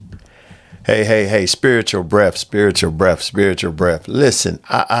Hey, hey, hey, spiritual breath, spiritual breath, spiritual breath. Listen,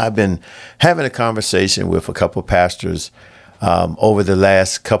 I've been having a conversation with a couple pastors over the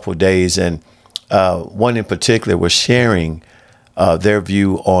last couple of days, and one in particular was sharing their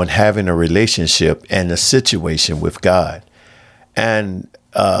view on having a relationship and a situation with God. And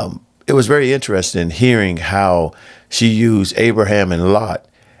it was very interesting hearing how she used Abraham and Lot,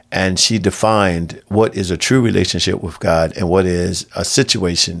 and she defined what is a true relationship with God and what is a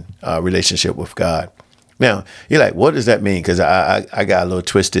situation relationship with God. Now, you're like, what does that mean? Because I got a little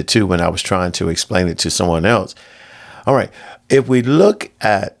twisted too when I was trying to explain it to someone else. All right. If we look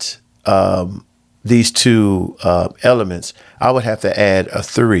at these two elements, I would have to add a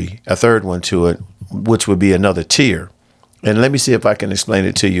third one to it, which would be another tier. And let me see if I can explain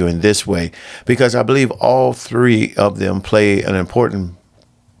it to you in this way, because I believe all three of them play an important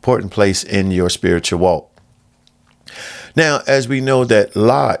place in your spiritual walk. Now, as we know that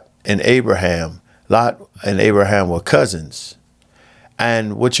Lot and Abraham were cousins.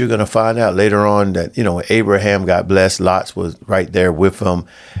 And what you're going to find out later on that, Abraham got blessed, Lot was right there with him.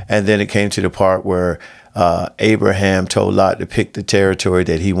 And then it came to the part where Abraham told Lot to pick the territory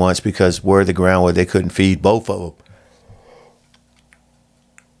that he wants because where the ground where they couldn't feed both of them.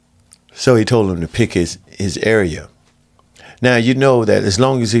 So he told him to pick his area. Now, you know that as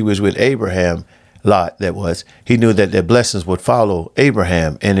long as he was with Abraham, Lot, he knew that their blessings would follow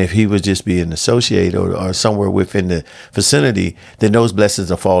Abraham. And if he would just be an associate or somewhere within the vicinity, then those blessings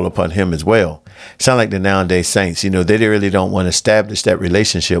will fall upon him as well. Sound like the nowadays saints, they really don't want to establish that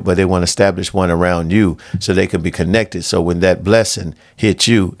relationship, but they want to establish one around you so they can be connected. So when that blessing hits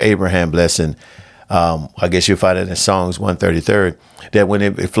you, Abraham blessing, I guess you'll find it in Psalms 133, that when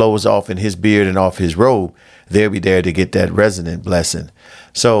it flows off in his beard and off his robe, they'll be there to get that resonant blessing.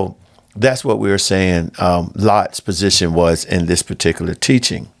 So that's what we were saying Lot's position was in this particular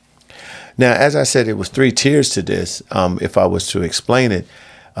teaching. Now, as I said, it was three tiers to this. If I was to explain it,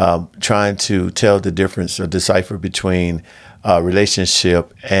 trying to tell the difference or decipher between a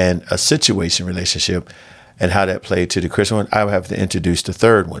relationship and a situation relationship, and how that played to the Christian one, I would have to introduce the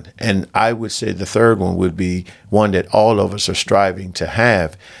third one. And I would say the third one would be one that all of us are striving to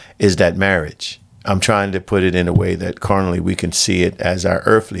have, is that marriage. I'm trying to put it in a way that carnally we can see it as our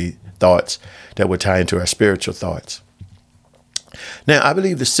earthly thoughts that would tie into our spiritual thoughts. Now, I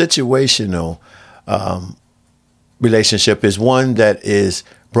believe the situational relationship is one that is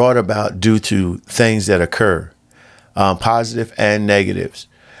brought about due to things that occur, positive and negatives.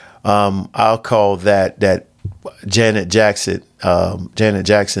 I'll call that Janet Jackson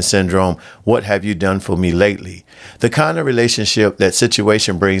syndrome. What have you done for me lately? The kind of relationship that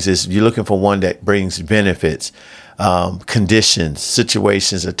situation brings is you're looking for one that brings benefits, conditions,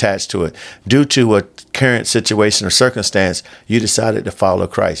 situations attached to it. Due to a current situation or circumstance, you decided to follow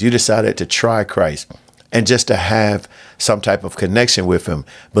Christ. You decided to try Christ and just to have some type of connection with him,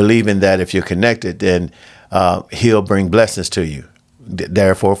 believing that if you're connected, then he'll bring blessings to you.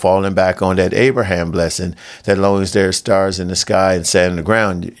 Therefore, falling back on that Abraham blessing, that as long as there's stars in the sky and sand on the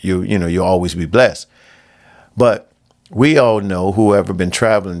ground, you'll always be blessed. But we all know, whoever been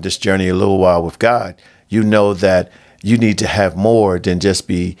traveling this journey a little while with God, you know that you need to have more than just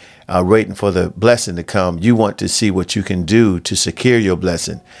be waiting for the blessing to come. You want to see what you can do to secure your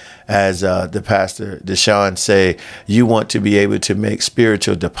blessing. As the pastor Deshaun say, you want to be able to make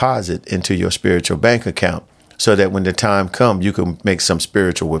spiritual deposit into your spiritual bank account, so that when the time comes, you can make some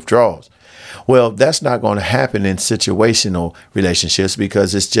spiritual withdrawals. Well, that's not going to happen in situational relationships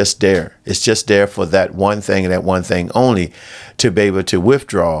because it's just there. It's just there for that one thing and that one thing only, to be able to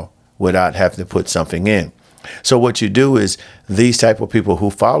withdraw without having to put something in. So what you do is these type of people who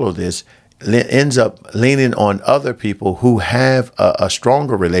follow this ends up leaning on other people who have a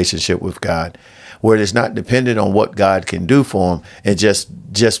stronger relationship with God, where it's not dependent on what God can do for them, and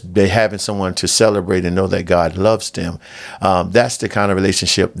just they having someone to celebrate and know that God loves them. That's the kind of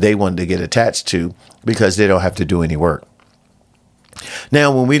relationship they want to get attached to because they don't have to do any work.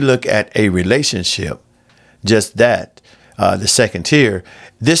 Now, when we look at a relationship, just that, the second tier,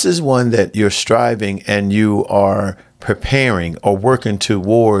 this is one that you're striving and you are preparing or working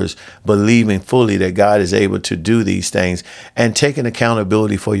towards believing fully that God is able to do these things and taking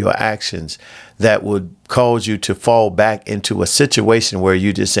accountability for your actions that would cause you to fall back into a situation where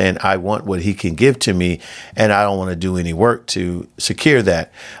you're just saying, I want what he can give to me and I don't want to do any work to secure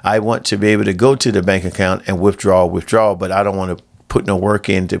that. I want to be able to go to the bank account and withdraw, but I don't want to put no work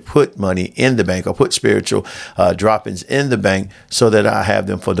in to put money in the bank or put spiritual droppings in the bank so that I have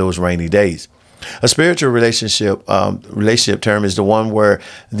them for those rainy days. A spiritual relationship term is the one where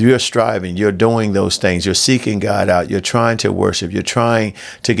you're striving, you're doing those things, you're seeking God out, you're trying to worship, you're trying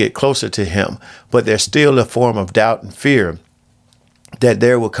to get closer to him, but there's still a form of doubt and fear that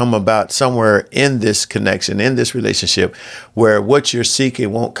there will come about somewhere in this connection, in this relationship, where what you're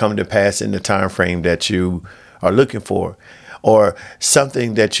seeking won't come to pass in the time frame that you are looking for, or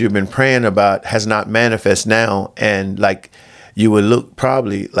something that you've been praying about has not manifest now, and like you would look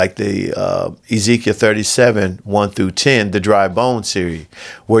probably like the Ezekiel 37, 1 through 10, the dry bone series,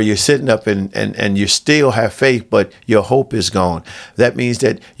 where you're sitting up and you still have faith, but your hope is gone. That means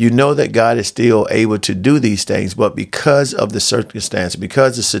that you know that God is still able to do these things, but because of the circumstance,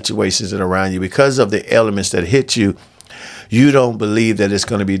 because of the situations that are around you, because of the elements that hit you, you don't believe that it's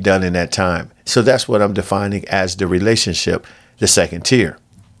going to be done in that time. So that's what I'm defining as the relationship, the second tier.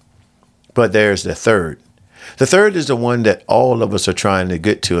 But there's the third. The third is the one that all of us are trying to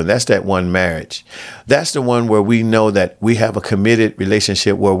get to, and that's that one, marriage. That's the one where we know that we have a committed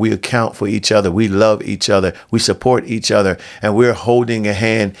relationship where we account for each other, we love each other, we support each other, and we're holding a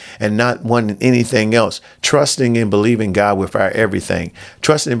hand and not wanting anything else, trusting and believing God with our everything,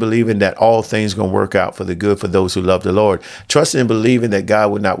 trusting and believing that all things going to work out for the good for those who love the Lord, trusting and believing that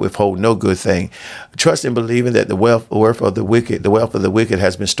God would not withhold no good thing, trusting and believing that the wealth of the wicked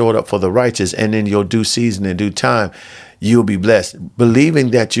has been stored up for the righteous, and in your due season and due time, you'll be blessed.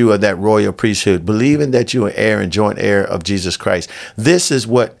 Believing that you are that royal priesthood, believing that you are heir and joint heir of Jesus Christ. This is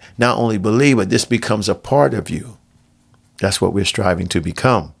what not only believe, but this becomes a part of you. That's what we're striving to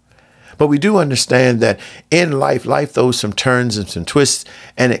become. But we do understand that in life throws some turns and some twists,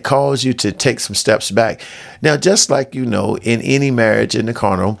 and it calls you to take some steps back. Now, just like you know, in any marriage in the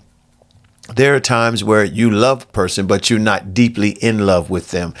carnal, there are times where you love a person, but you're not deeply in love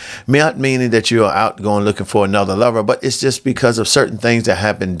with them. Not meaning that you are out going looking for another lover, but it's just because of certain things that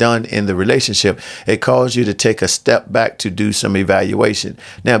have been done in the relationship. It calls you to take a step back to do some evaluation.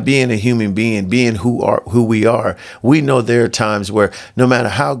 Now, being a human being, being who we are, we know there are times where no matter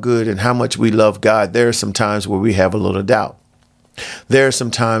how good and how much we love God, there are some times where we have a little doubt. There are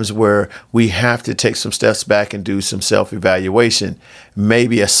some times where we have to take some steps back and do some self-evaluation,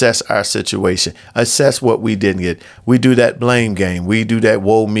 maybe assess our situation, assess what we didn't get. We do that blame game. We do that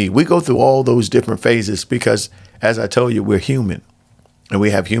woe me. We go through all those different phases because, as I told you, we're human and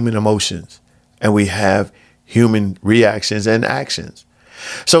we have human emotions and we have human reactions and actions.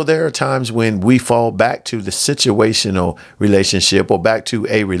 So there are times when we fall back to the situational relationship or back to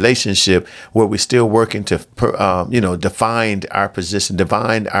a relationship where we're still working to, define our position,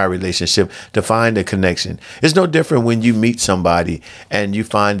 define our relationship, define the connection. It's no different when you meet somebody and you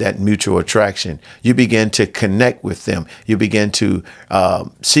find that mutual attraction. You begin to connect with them. You begin to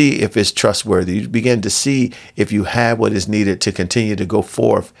see if it's trustworthy. You begin to see if you have what is needed to continue to go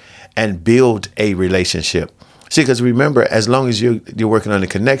forth and build a relationship. See, because remember, as long as you're working on a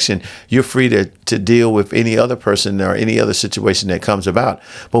connection, you're free to deal with any other person or any other situation that comes about.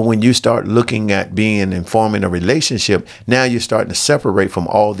 But when you start looking at being and forming a relationship, now you're starting to separate from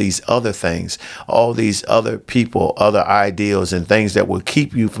all these other things, all these other people, other ideals and things that will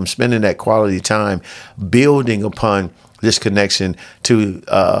keep you from spending that quality time building upon this connection to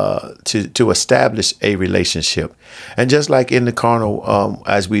establish a relationship. And just like in the carnal,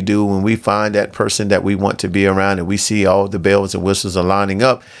 as we do when we find that person that we want to be around and we see all the bells and whistles are lining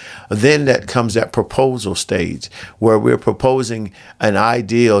up, then that comes that proposal stage where we're proposing an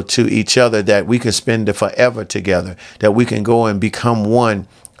ideal to each other that we can spend the forever together, that we can go and become one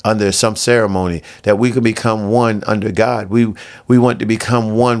under some ceremony, that we can become one under God. We want to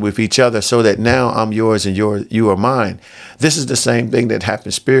become one with each other so that now I'm yours and you are mine. This is the same thing that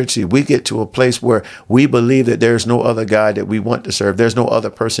happens spiritually. We get to a place where we believe that there's no other God that we want to serve. There's no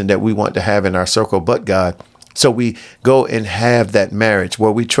other person that we want to have in our circle but God. So we go and have that marriage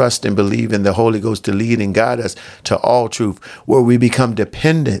where we trust and believe in the Holy Ghost to lead and guide us to all truth, where we become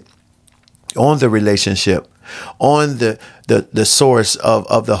dependent on the relationship, on the source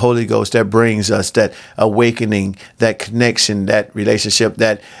of the Holy Ghost that brings us that awakening, that connection, that relationship,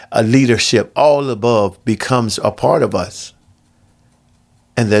 that leadership, all above becomes a part of us.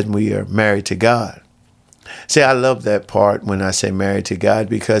 And then we are married to God. See, I love that part when I say married to God,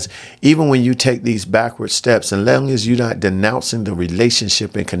 because even when you take these backward steps, as long as you're not denouncing the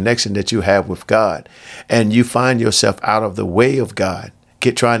relationship and connection that you have with God, and you find yourself out of the way of God,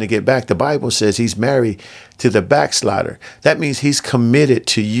 trying to get back. The Bible says he's married to the backslider. That means he's committed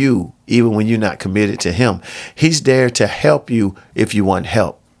to you, even when you're not committed to him. He's there to help you if you want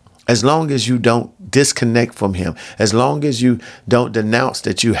help. As long as you don't disconnect from him, as long as you don't denounce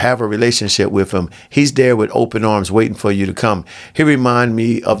that you have a relationship with him, he's there with open arms waiting for you to come. He reminded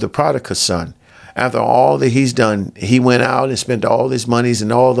me of the prodigal son, After all that he's done, he went out and spent all his monies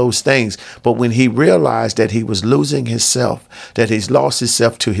and all those things. But when he realized that he was losing himself, that he's lost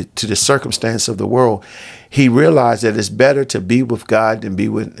himself to the circumstance of the world, he realized that it's better to be with God than be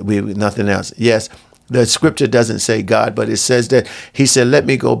with nothing else. Yes, the scripture doesn't say God, but it says that he said, let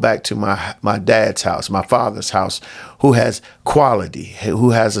me go back to my dad's house, my father's house, who has quality, who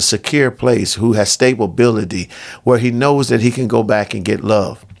has a secure place, who has stability, where he knows that he can go back and get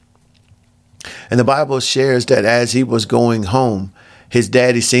love. And the Bible shares that as he was going home, his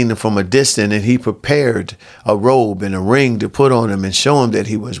daddy seen him from a distance, and he prepared a robe and a ring to put on him and show him that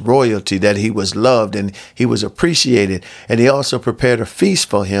he was royalty, that he was loved and he was appreciated. And he also prepared a feast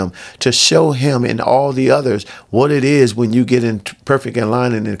for him to show him and all the others what it is when you get in perfect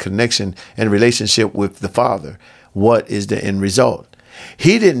alignment and connection and relationship with the Father. What is the end result?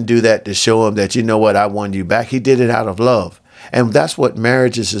 He didn't do that to show him that, you know what, I won you back. He did it out of love. And that's what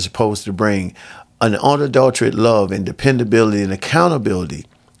marriages is supposed to bring. An unadulterated love and dependability and accountability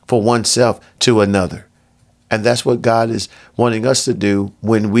for oneself to another. And that's what God is wanting us to do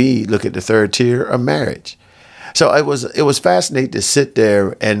when we look at the third tier of marriage. So it was fascinating to sit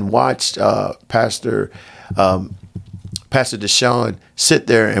there and watch Pastor Deshawn sit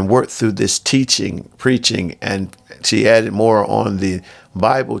there and work through this teaching, preaching, and she added more on the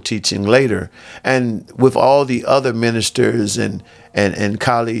Bible teaching later. And with all the other ministers and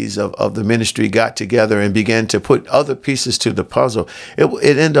colleagues of the ministry got together and began to put other pieces to the puzzle,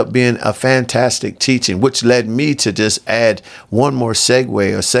 it ended up being a fantastic teaching, which led me to just add one more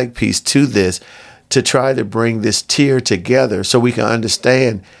segue or seg piece to this to try to bring this tier together so we can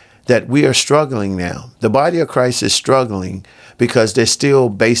understand that we are struggling now. The body of Christ is struggling because they're still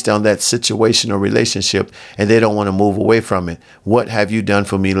based on that situational relationship and they don't want to move away from it. What have you done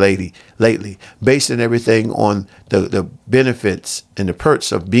for me lately? Basing everything on the benefits and the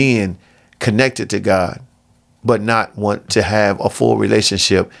perks of being connected to God, but not want to have a full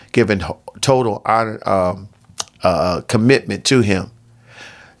relationship, given total honor, commitment to him,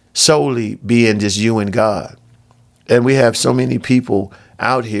 solely being just you and God. And we have so many people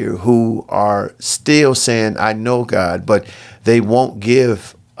out here who are still saying, I know God, but they won't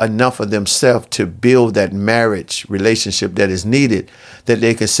give enough of themselves to build that marriage relationship that is needed, that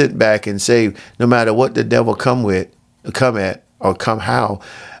they can sit back and say, no matter what the devil come how,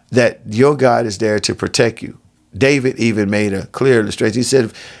 that your God is there to protect you. David even made a clear illustration. He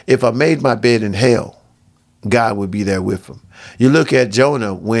said, if I made my bed in hell, God would be there with him. You look at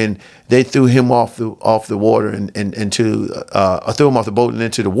Jonah when they threw him off the water and threw him off the boat and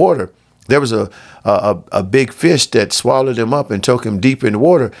into the water. There was a big fish that swallowed him up and took him deep in the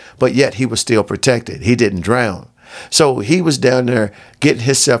water, but yet he was still protected. He didn't drown. So he was down there getting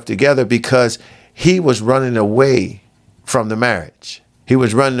himself together because he was running away from the marriage. He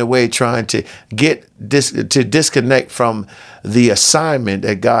was running away trying to disconnect from the assignment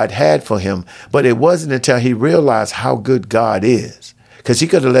that God had for him. But it wasn't until he realized how good God is, because he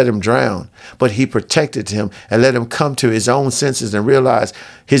could have let him drown, but he protected him and let him come to his own senses and realize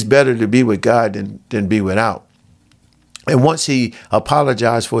it's better to be with God than be without. And once he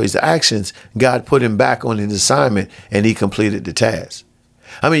apologized for his actions, God put him back on his assignment and he completed the task.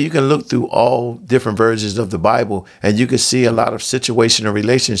 I mean, you can look through all different versions of the Bible and you can see a lot of situational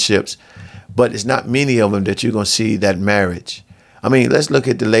relationships, but it's not many of them that you're going to see that marriage. I mean, let's look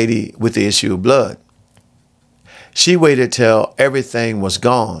at the lady with the issue of blood. She waited till everything was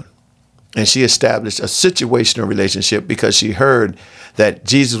gone and she established a situational relationship because she heard that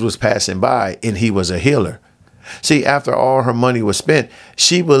Jesus was passing by and he was a healer. See, after all her money was spent,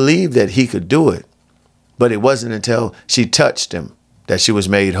 she believed that he could do it, but it wasn't until she touched him that she was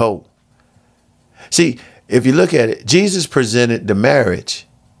made whole. See, if you look at it, Jesus presented the marriage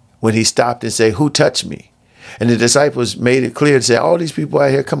when he stopped and said, who touched me? And the disciples made it clear to say, all these people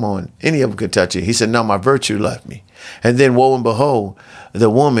out here, come on, any of them could touch you. He said, no, my virtue left me. And then woe and behold,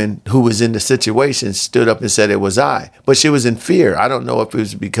 the woman who was in the situation stood up and said it was I. But she was in fear. I don't know if it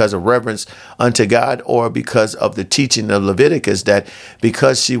was because of reverence unto God or because of the teaching of Leviticus, that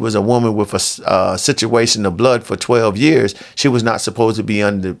because she was a woman with a situation of blood for 12 years, she was not supposed to be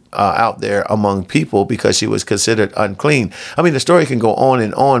out there among people because she was considered unclean. I mean, the story can go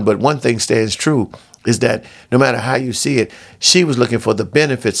on, but one thing stands true is that no matter how you see it, she was looking for the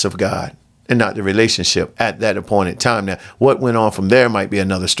benefits of God and not the relationship at that appointed time. Now, what went on from there might be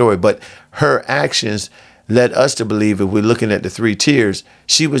another story, but her actions led us to believe, if we're looking at the three tiers,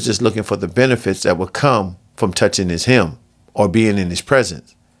 she was just looking for the benefits that would come from touching his hem or being in his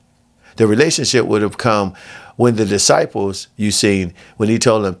presence. The relationship would have come when the disciples, you seen, when he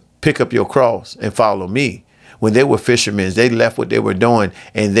told them, pick up your cross and follow me. when they were fishermen, they left what they were doing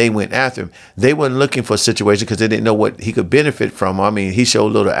and they went after him. They weren't looking for a situation because they didn't know what he could benefit from. I mean, he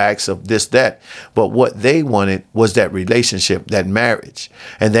showed little acts of this, that. But what they wanted was that relationship, that marriage.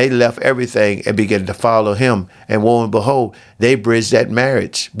 And they left everything and began to follow him. And lo and behold, they bridged that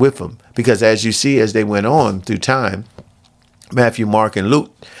marriage with him. Because as you see, as they went on through time, Matthew, Mark, and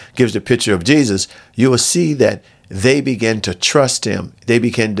Luke gives the picture of Jesus, you will see that they began to trust him. They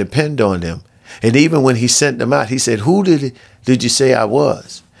began to depend on him. And even when he sent them out, he said, who did you say I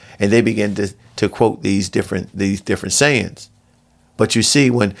was? And they began to quote these different sayings. But you see,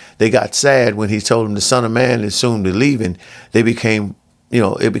 when they got sad, when he told them the Son of Man is soon to leave, and they became,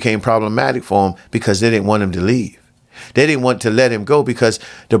 it became problematic for them because they didn't want him to leave. They didn't want to let him go because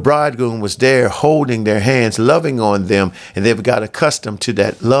the bridegroom was there holding their hands, loving on them, and they've got accustomed to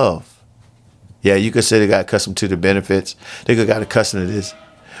that love. Yeah, you could say they got accustomed to the benefits. They got accustomed to this.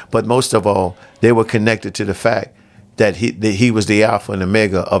 But most of all, they were connected to the fact that he was the Alpha and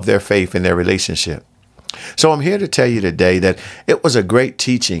Omega of their faith and their relationship. So I'm here to tell you today that it was a great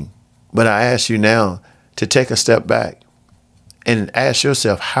teaching, but I ask you now to take a step back and ask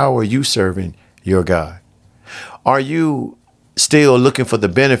yourself, how are you serving your God? Are you still looking for the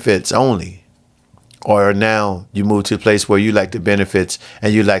benefits only? Or now you move to a place where you like the benefits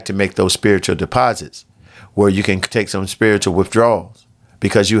and you like to make those spiritual deposits where you can take some spiritual withdrawals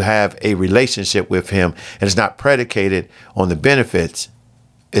because you have a relationship with him and it's not predicated on the benefits.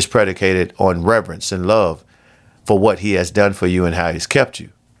 It's predicated on reverence and love for what he has done for you and how he's kept you.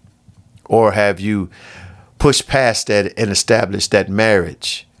 Or have you pushed past that and established that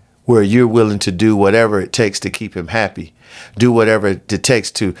marriage where you're willing to do whatever it takes to keep him happy, do whatever it takes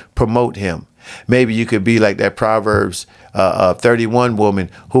to promote him? Maybe you could be like that Proverbs 31 woman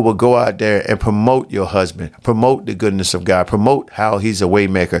who will go out there and promote your husband, promote the goodness of God, promote how he's a way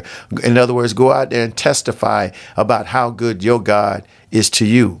maker. In other words, go out there and testify about how good your God is to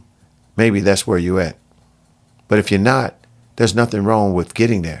you. Maybe that's where you're at. But if you're not, there's nothing wrong with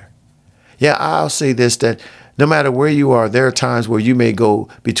getting there. Yeah, I'll say this, that no matter where you are, there are times where you may go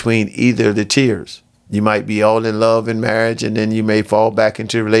between either of the tiers. You might be all in love in marriage, and then you may fall back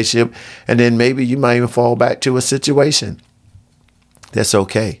into a relationship, and then maybe you might even fall back to a situation. That's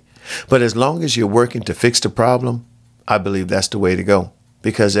okay. But as long as you're working to fix the problem, I believe that's the way to go,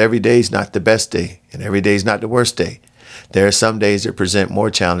 because every day is not the best day, and every day is not the worst day. There are some days that present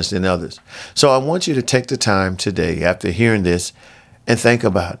more challenge than others. So I want you to take the time today after hearing this and think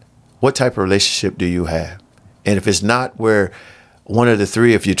about what type of relationship do you have? And if it's not where one of the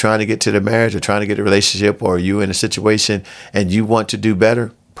three, if you're trying to get to the marriage or trying to get a relationship, or you in a situation and you want to do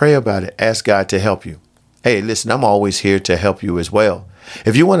better, pray about it. Ask God to help you. Hey, listen, I'm always here to help you as well.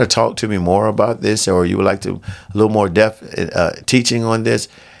 If you want to talk to me more about this, or you would like to a little more depth teaching on this,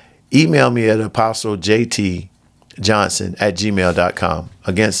 email me at apostlejtjohnson@gmail.com.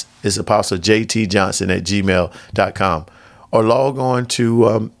 Again, it's apostlejtjohnson@gmail.com. Or log on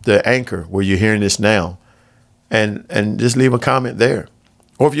to the Anchor where you're hearing this now. And just leave a comment there.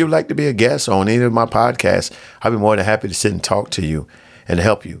 Or if you'd like to be a guest on any of my podcasts, I'd be more than happy to sit and talk to you and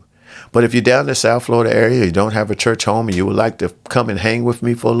help you. But if you're down in the South Florida area, you don't have a church home, and you would like to come and hang with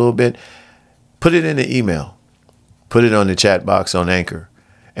me for a little bit, put it in the email. Put it on the chat box on Anchor.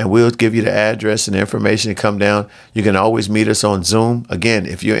 And we'll give you the address and the information to come down. You can always meet us on Zoom. Again,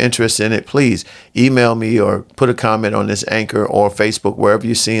 if you're interested in it, please email me or put a comment on this Anchor or Facebook, wherever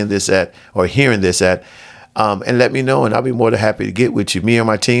you're seeing this at or hearing this at. And let me know, and I'll be more than happy to get with you. Me or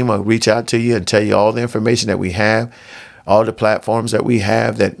my team will reach out to you and tell you all the information that we have, all the platforms that we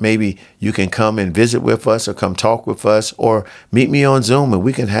have that maybe you can come and visit with us or come talk with us, or meet me on Zoom and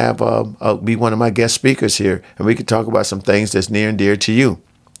we can have be one of my guest speakers here, and we can talk about some things that's near and dear to you.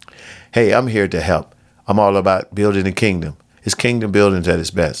 Hey, I'm here to help. I'm all about building the kingdom. It's kingdom building at its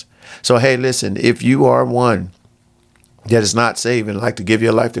best. So, hey, listen, if you are one that is not saved and like to give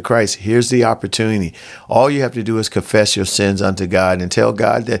your life to Christ, here's the opportunity. All you have to do is confess your sins unto God and tell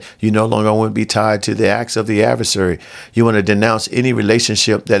God that you no longer want to be tied to the acts of the adversary. You want to denounce any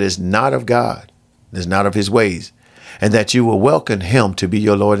relationship that is not of God, that's not of his ways, and that you will welcome him to be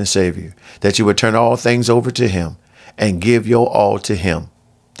your Lord and Savior, that you will turn all things over to him and give your all to him,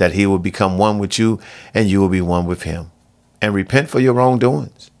 that he will become one with you and you will be one with him, and repent for your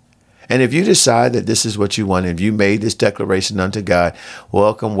wrongdoings. And if you decide that this is what you want, if you made this declaration unto God,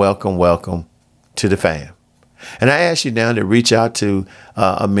 welcome, welcome, welcome to the fam. And I ask you now to reach out to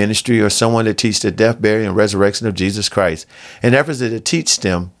a ministry or someone that teach the death, burial, and resurrection of Jesus Christ, in efforts to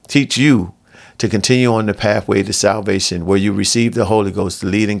teach you to continue on the pathway to salvation, where you receive the Holy Ghost to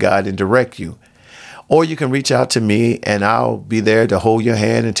lead and guide and direct you. Or you can reach out to me and I'll be there to hold your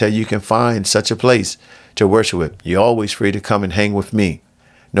hand until you can find such a place to worship with. You're always free to come and hang with me.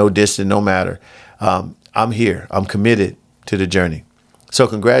 No distance, no matter. I'm here. I'm committed to the journey. So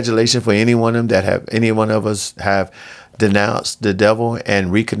congratulations for any one of us have denounced the devil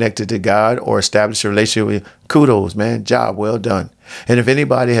and reconnected to God or established a relationship with. Kudos, man. Job well done. And if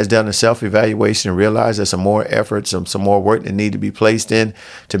anybody has done a self-evaluation and realized there's some more effort, some more work that need to be placed in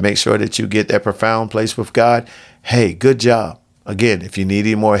to make sure that you get that profound place with God, hey, good job. Again, if you need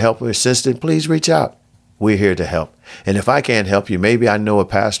any more help or assistance, please reach out. We're here to help. And if I can't help you, maybe I know a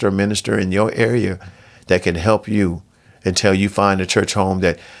pastor or minister in your area that can help you until you find a church home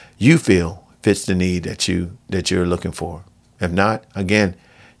that you feel fits the need that you're looking for. If not, again,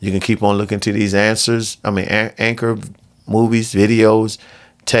 you can keep on looking to these answers. Anchor movies, videos,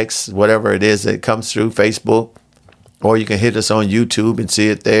 texts, whatever it is that comes through Facebook, or you can hit us on YouTube and see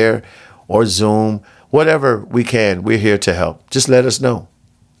it there, or Zoom, whatever we can. We're here to help. Just let us know.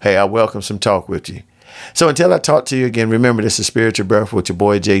 Hey, I welcome some talk with you. So until I talk to you again, remember, this is Spiritual Birth with your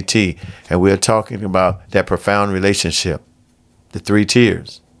boy JT, and we're talking about that profound relationship, the 3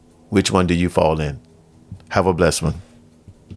 tiers. Which one do you fall in? Have a blessed one.